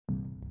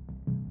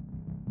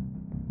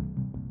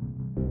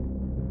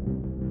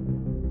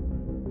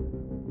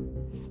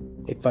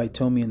A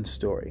Phytomian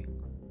Story.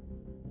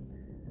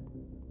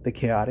 The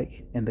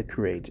Chaotic and the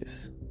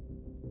Courageous.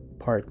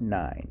 Part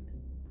 9.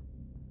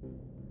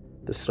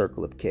 The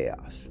Circle of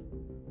Chaos.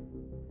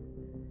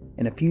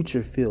 In a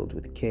future filled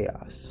with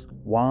chaos,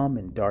 Wom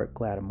and Dark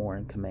Glatimore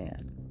in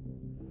command.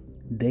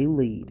 They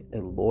lead a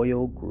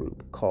loyal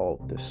group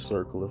called the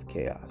Circle of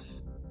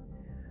Chaos,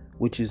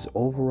 which is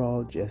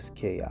overall just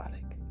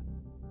chaotic.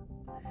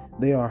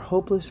 They are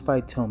hopeless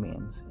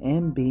Phytomians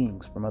and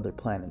beings from other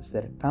planets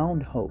that have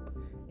found hope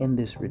in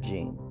this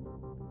regime.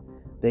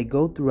 They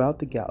go throughout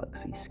the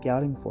galaxy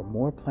scouting for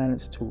more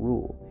planets to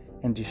rule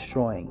and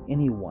destroying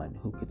anyone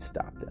who could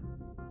stop them.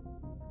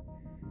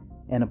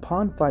 And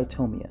upon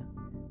Phytomia,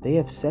 they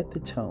have set the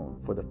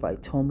tone for the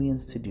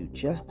Phytomians to do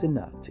just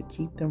enough to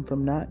keep them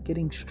from not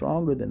getting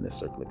stronger than the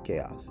Circle of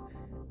Chaos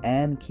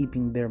and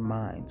keeping their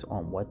minds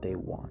on what they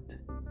want.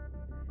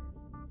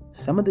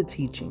 Some of the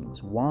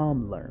teachings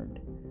Wom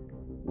learned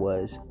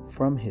was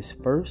from his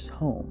first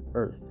home,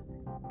 Earth,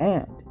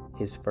 and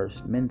his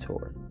first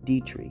mentor,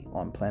 Dietrich,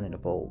 on Planet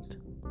of Old.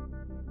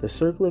 The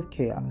Circle of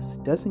Chaos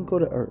doesn't go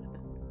to Earth,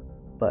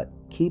 but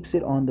keeps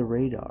it on the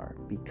radar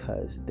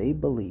because they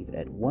believe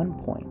at one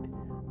point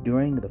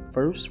during the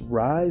first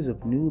rise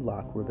of New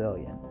Lock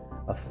Rebellion,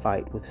 a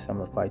fight with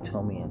some of the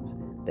Phytomians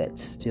that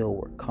still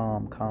were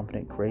calm,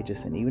 confident,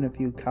 courageous, and even a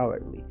few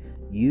cowardly,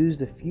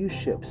 used a few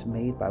ships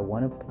made by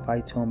one of the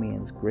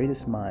Phytomians'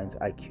 greatest minds,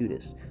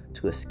 Ikutus,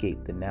 to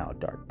escape the now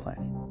dark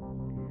planet.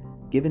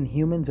 Given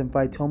humans and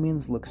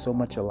Phytomians look so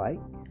much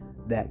alike,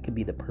 that could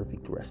be the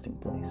perfect resting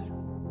place.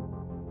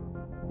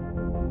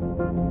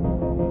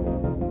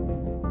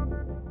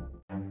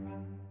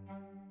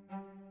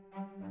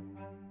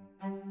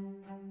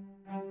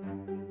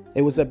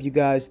 Hey, what's up, you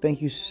guys?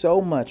 Thank you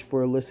so much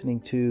for listening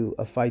to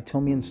A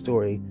Phytomian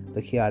Story, The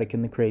Chaotic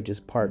and the Courageous,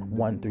 Part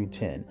 1 through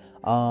 10.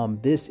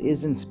 This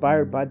is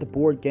inspired by the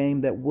board game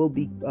that will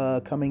be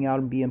coming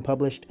out and being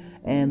published,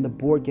 and the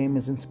board game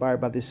is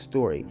inspired by this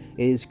story.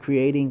 It is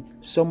creating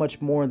so much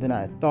more than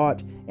I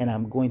thought, and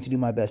I'm going to do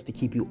my best to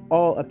keep you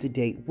all up to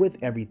date with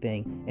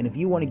everything. And if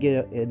you want to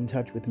get in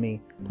touch with me,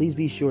 please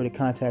be sure to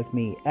contact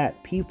me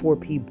at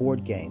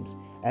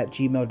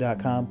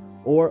p4pboardgames@gmail.com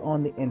or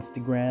on the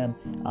Instagram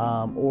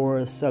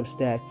or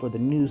Substack for the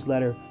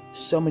newsletter.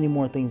 So many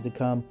more things to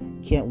come.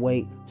 Can't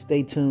wait.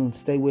 Stay tuned.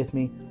 Stay with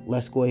me.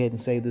 Let's go ahead and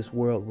save this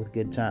world with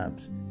good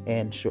times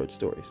and short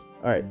stories.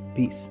 All right.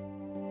 Peace.